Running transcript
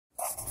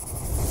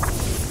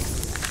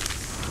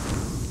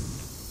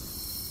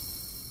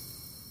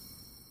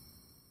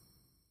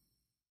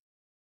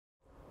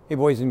Hey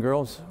boys and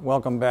girls,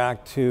 welcome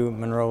back to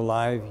Munro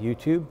Live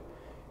YouTube.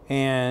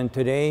 And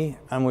today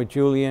I'm with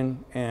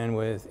Julian and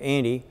with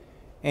Andy.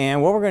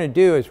 And what we're going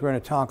to do is we're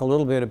going to talk a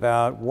little bit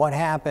about what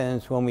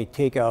happens when we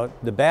take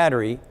out the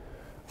battery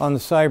on the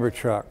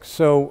Cybertruck.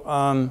 So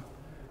I'm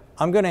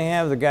going to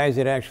have the guys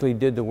that actually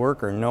did the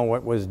work or know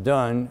what was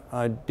done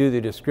do the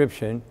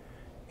description.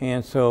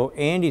 And so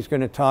Andy's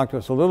going to talk to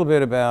us a little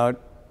bit about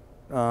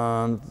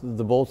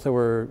the bolts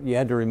that you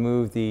had to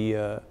remove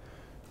the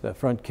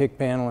front kick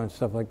panel and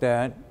stuff like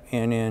that.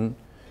 And then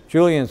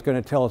Julian's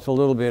going to tell us a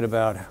little bit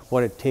about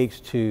what it takes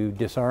to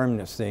disarm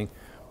this thing,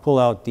 pull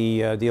out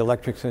the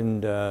electrics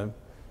and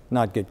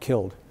not get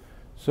killed.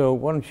 So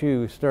why don't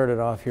you start it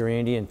off here,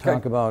 Andy, and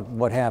talk about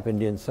what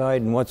happened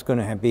inside and what's going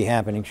to be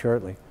happening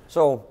shortly.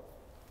 So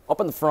up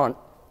in the front,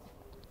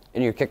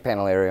 in your kick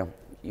panel area,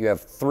 you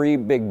have 3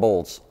 big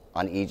bolts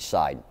on each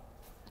side.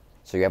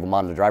 So you have them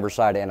on the driver's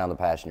side and on the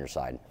passenger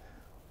side.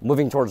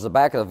 Moving towards the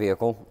back of the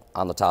vehicle,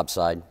 on the top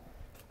side,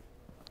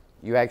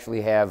 you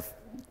actually have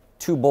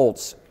 2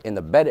 bolts in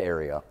the bed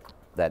area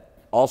that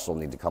also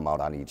need to come out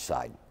on each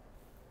side.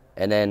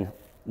 And then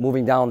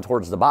moving down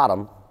towards the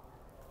bottom,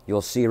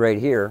 you'll see right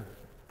here,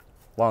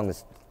 along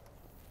this,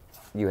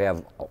 you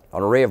have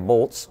an array of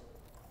bolts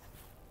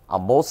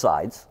on both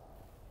sides,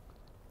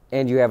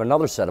 and you have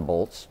another set of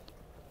bolts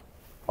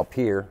up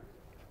here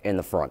in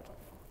the front.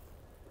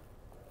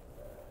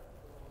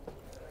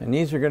 And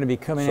these are going to be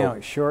coming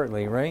out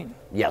shortly, right?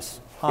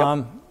 Yes.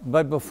 Yep.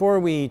 But before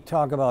we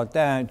talk about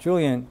that,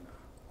 Julian,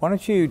 why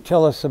don't you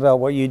tell us about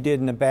what you did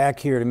in the back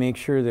here to make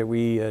sure that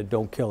we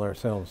don't kill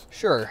ourselves?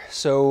 Sure.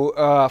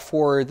 So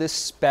for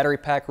this battery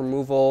pack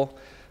removal,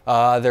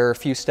 there are a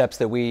few steps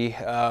that we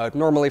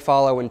normally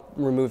follow when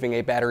removing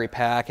a battery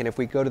pack. And if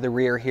we go to the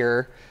rear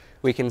here,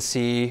 we can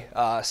see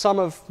some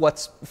of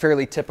what's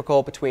fairly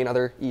typical between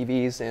other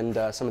EVs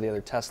and some of the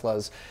other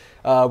Teslas.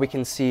 We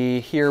can see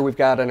here we've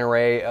got an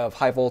array of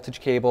high voltage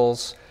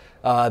cables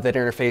that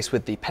interface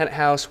with the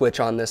penthouse, which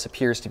on this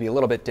appears to be a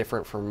little bit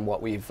different from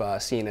what we've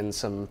seen in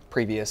some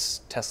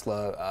previous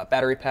Tesla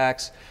battery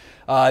packs.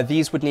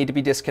 These would need to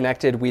be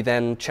disconnected. We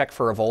then check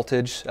for a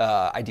voltage.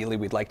 Ideally,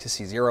 we'd like to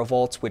see 0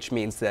 volts, which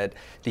means that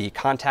the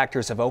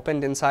contactors have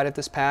opened inside of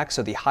this pack,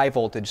 so the high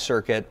voltage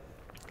circuit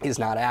is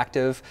not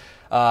active.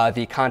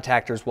 The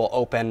contactors will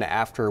open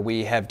after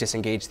we have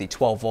disengaged the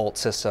 12 volt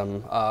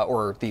system,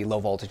 or the low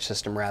voltage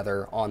system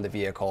rather, on the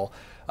vehicle.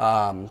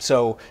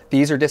 So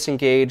these are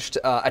disengaged,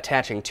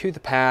 attaching to the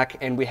pack,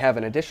 and we have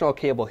an additional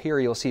cable here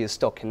you'll see is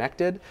still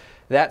connected.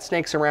 That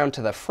snakes around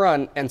to the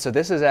front, and so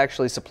this is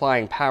actually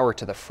supplying power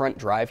to the front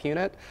drive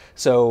unit.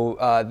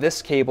 So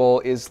this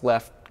cable is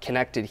left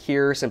connected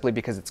here simply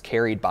because it's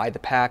carried by the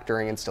pack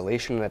during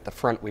installation, and at the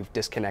front we've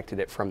disconnected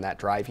it from that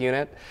drive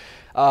unit.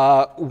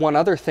 One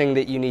other thing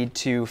that you need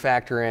to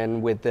factor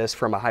in with this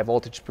from a high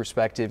voltage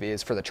perspective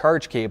is for the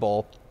charge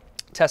cable.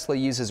 Tesla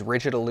uses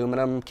rigid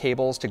aluminum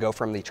cables to go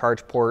from the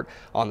charge port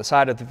on the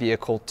side of the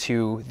vehicle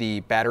to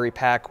the battery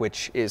pack,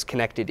 which is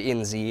connected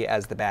in Z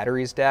as the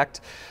battery is decked.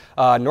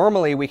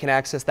 Normally we can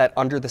access that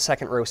under the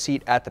second row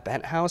seat at the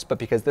penthouse, but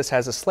because this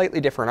has a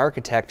slightly different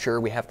architecture,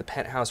 we have the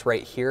penthouse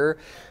right here.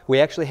 We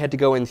actually had to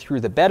go in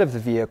through the bed of the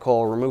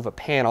vehicle, remove a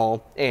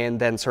panel, and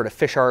then sort of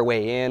fish our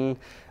way in.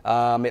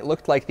 It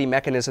looked like the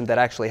mechanism that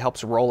actually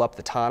helps roll up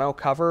the tonneau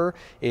cover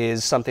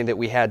is something that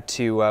we had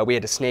to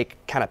snake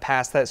kind of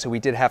past that, so we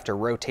did have to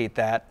rotate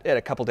that at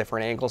a couple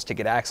different angles to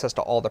get access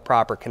to all the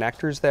proper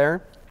connectors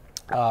there.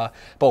 But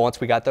once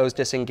we got those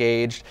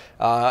disengaged,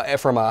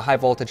 from a high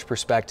voltage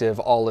perspective,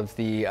 all of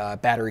the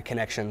battery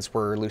connections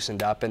were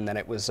loosened up, and then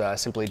it was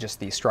simply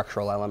just the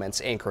structural elements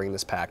anchoring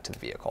this pack to the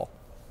vehicle.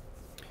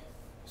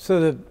 So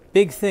the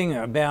big thing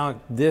about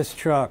this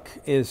truck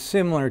is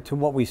similar to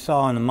what we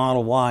saw in the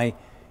Model Y,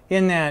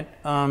 in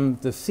that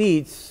the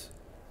seats,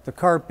 the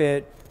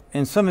carpet,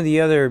 and some of the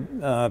other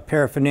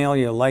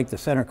paraphernalia like the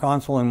center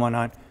console and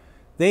whatnot,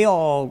 they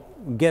all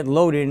get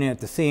loaded in at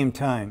the same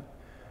time.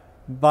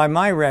 By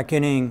my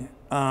reckoning,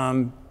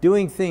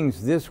 doing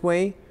things this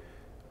way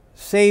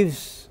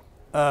saves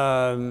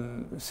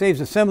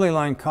assembly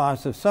line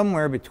costs of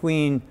somewhere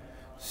between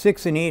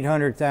 $600,000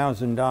 and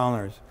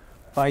 $800,000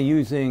 by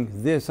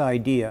using this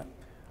idea.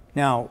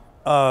 Now,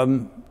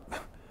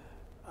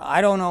 I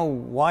don't know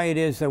why it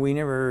is that we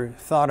never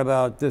thought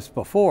about this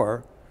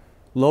before,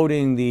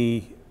 loading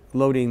the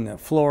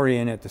floor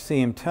in at the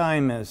same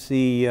time as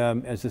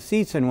the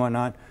seats and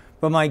whatnot.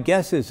 But my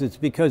guess is it's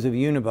because of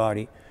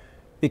unibody.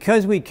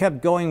 Because we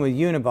kept going with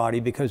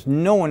unibody, because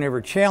no one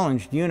ever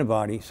challenged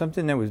unibody,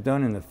 something that was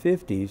done in the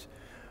 50s,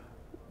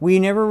 we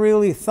never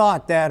really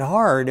thought that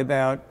hard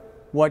about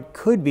what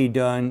could be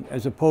done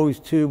as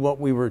opposed to what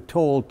we were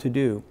told to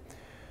do.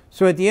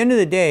 So at the end of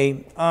the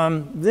day,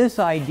 this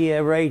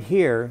idea right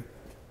here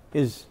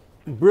is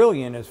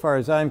brilliant as far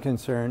as I'm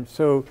concerned.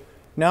 So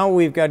now what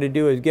we've got to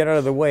do is get out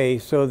of the way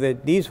so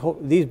that these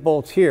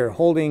bolts here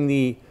holding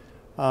the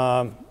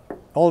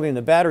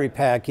battery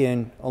pack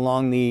in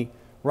along the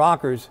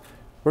rockers,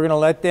 we're going to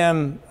let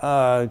them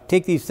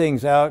take these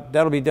things out.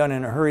 That'll be done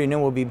in a hurry, and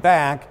then we'll be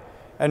back.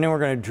 and then we're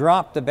going to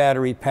drop the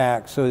battery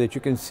pack so that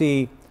you can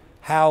see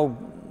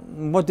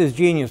what this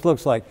genius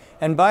looks like.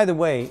 And by the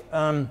way,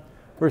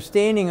 we're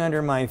standing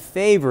under my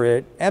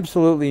favorite,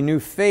 absolutely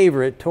new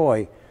favorite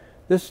toy.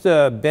 This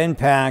bend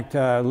packed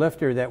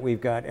lifter that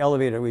we've got,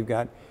 elevator we've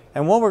got.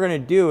 And what we're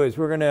going to do is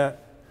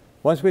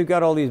once we've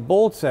got all these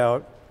bolts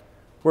out,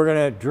 we're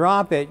going to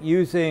drop it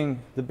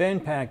using the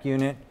bend pack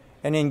unit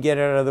and then get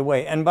it out of the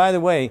way. And by the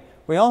way,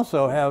 we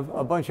also have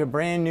a bunch of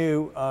brand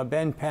new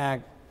bend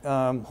pack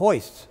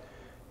hoists.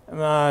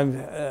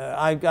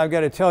 I've got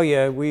to tell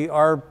you, we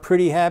are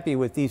pretty happy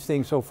with these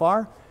things so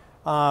far.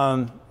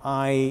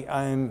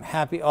 I'm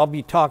happy. I'll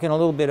be talking a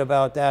little bit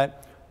about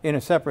that in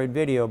a separate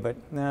video, but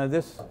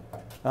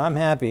I'm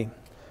happy.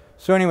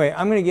 So anyway,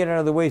 I'm going to get out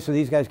of the way so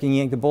these guys can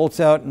yank the bolts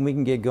out and we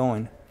can get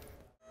going.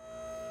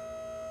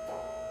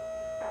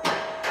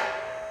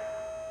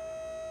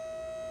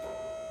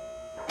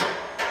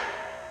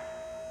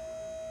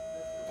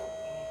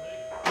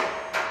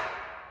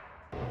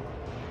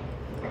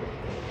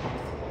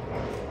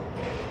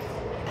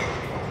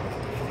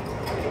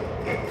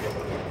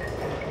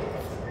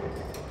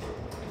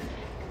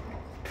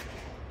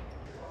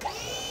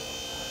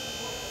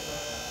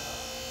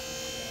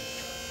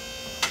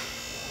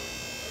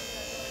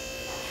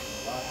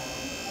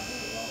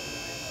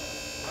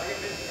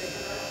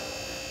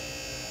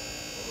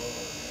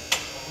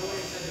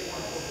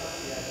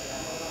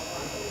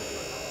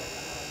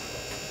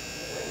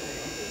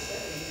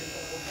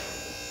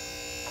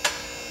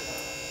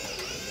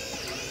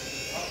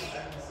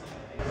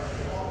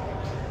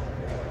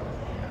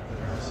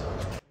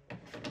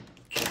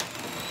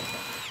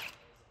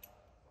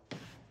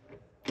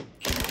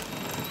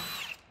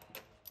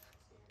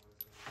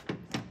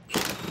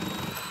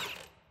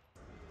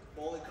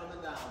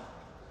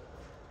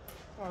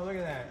 Oh, look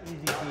at that. Easy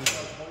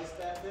peasy. Voice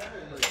back there?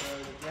 The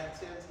jack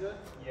stands good?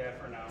 Yeah,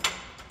 for now.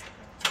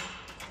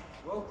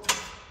 Whoa.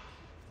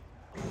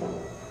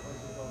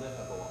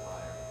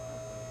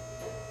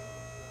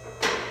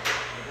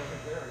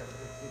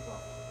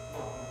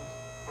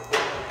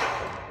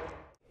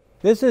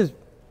 This is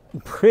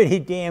pretty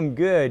damn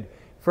good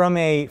from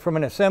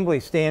an assembly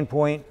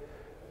standpoint.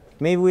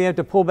 Maybe we have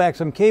to pull back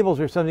some cables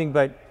or something,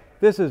 but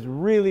this is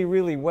really,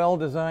 really well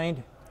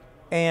designed.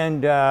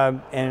 And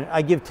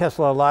I give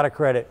Tesla a lot of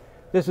credit.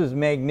 This is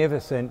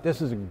magnificent.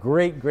 This is a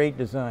great, great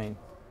design.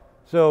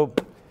 So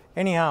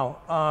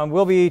anyhow,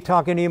 we'll be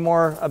talking to you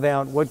more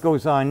about what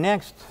goes on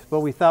next,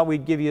 but we thought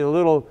we'd give you a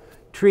little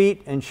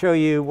treat and show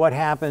you what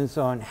happens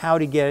on how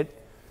to get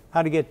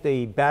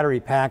the battery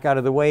pack out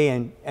of the way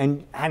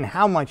and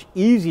how much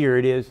easier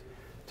it is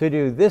to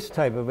do this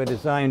type of a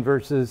design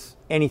versus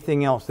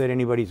anything else that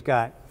anybody's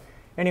got.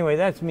 Anyway,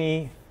 that's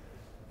me.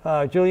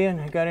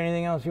 Julian, got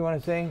anything else you want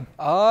to say?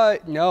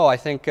 No, I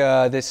think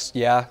this,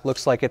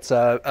 looks like it's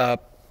a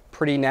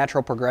pretty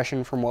natural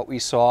progression from what we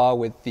saw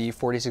with the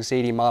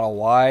 4680 Model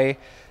Y.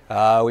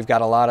 We've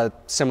got a lot of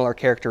similar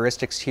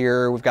characteristics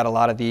here. We've got a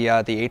lot of the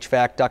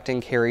HVAC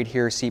ducting carried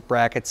here, seat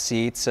brackets,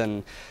 seats,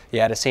 and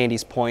yeah, to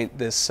Sandy's point,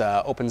 this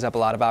opens up a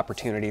lot of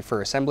opportunity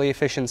for assembly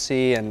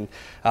efficiency and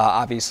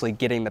obviously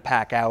getting the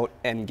pack out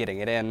and getting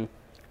it in.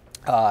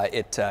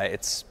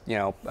 It's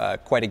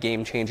quite a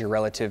game changer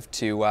relative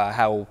to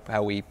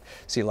how we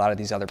see a lot of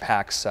these other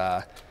packs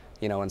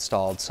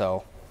installed.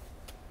 So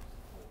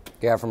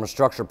yeah, from a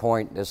structure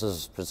point, this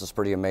is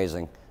pretty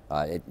amazing.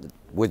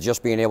 With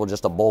just being able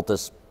just to bolt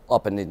this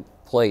up in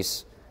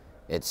place,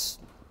 it's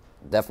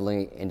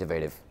definitely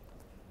innovative.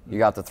 You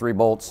got the 3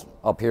 bolts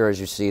up here, as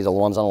you see, the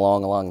ones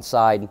along the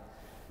side,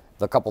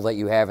 the couple that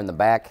you have in the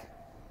back.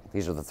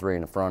 These are the 3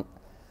 in the front.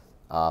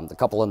 The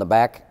couple in the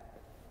back.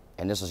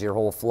 And this is your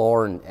whole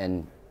floor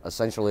and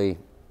essentially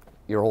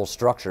your whole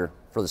structure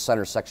for the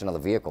center section of the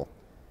vehicle.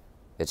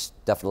 It's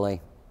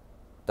definitely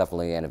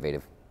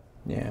innovative.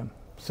 Yeah.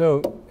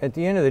 So at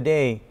the end of the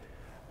day,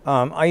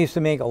 I used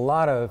to make a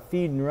lot of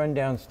feed and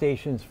rundown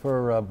stations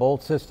for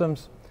bolt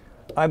systems.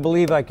 I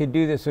believe I could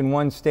do this in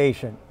one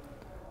station.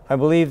 I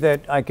believe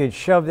that I could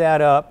shove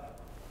that up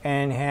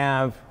and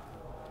have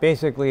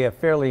basically a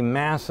fairly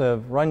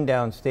massive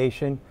rundown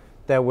station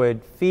that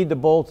would feed the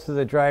bolts to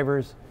the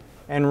drivers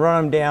and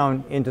run them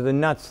down into the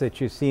nuts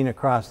that you've seen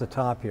across the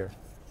top here,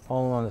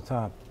 all along the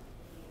top.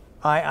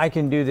 I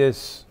can do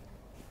this.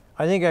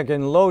 I think I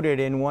can load it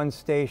in one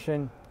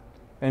station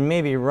and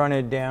maybe run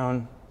it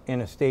down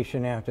in a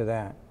station after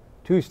that.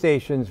 2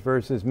 stations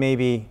versus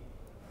maybe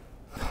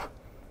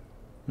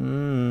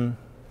It'd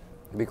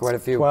be quite a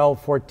few.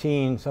 12,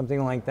 14,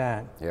 something like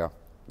that. Yeah.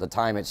 The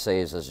time it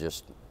saves is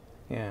just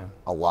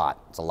a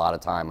lot. It's a lot of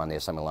time on the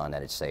assembly line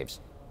that it saves.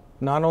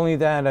 Not only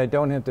that, I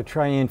don't have to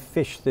try and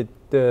fish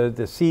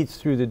the seats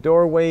through the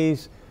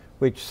doorways,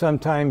 which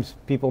sometimes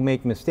people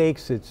make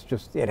mistakes.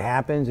 It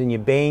happens, and you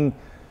bang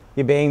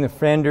the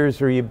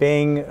fenders, or you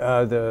bang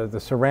the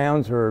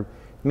surrounds, or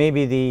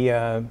maybe the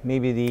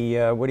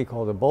what do you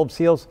call it, the bulb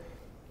seals.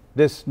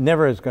 This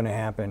never is going to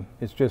happen.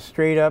 It's just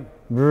straight up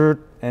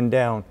and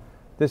down.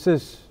 This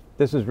is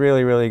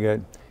really, really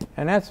good,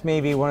 and that's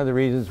maybe one of the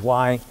reasons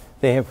why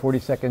they have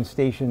 40-second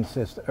station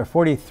system or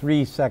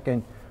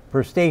 43-second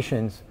per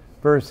stations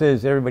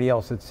versus everybody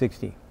else at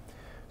 60.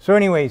 So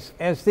anyways,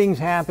 as things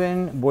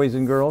happen, boys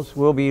and girls,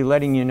 we'll be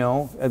letting you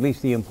know at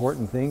least the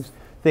important things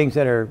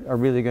that are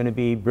really going to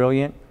be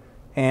brilliant.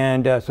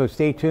 And so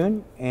stay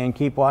tuned and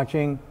keep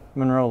watching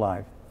Munro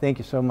Live. Thank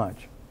you so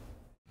much.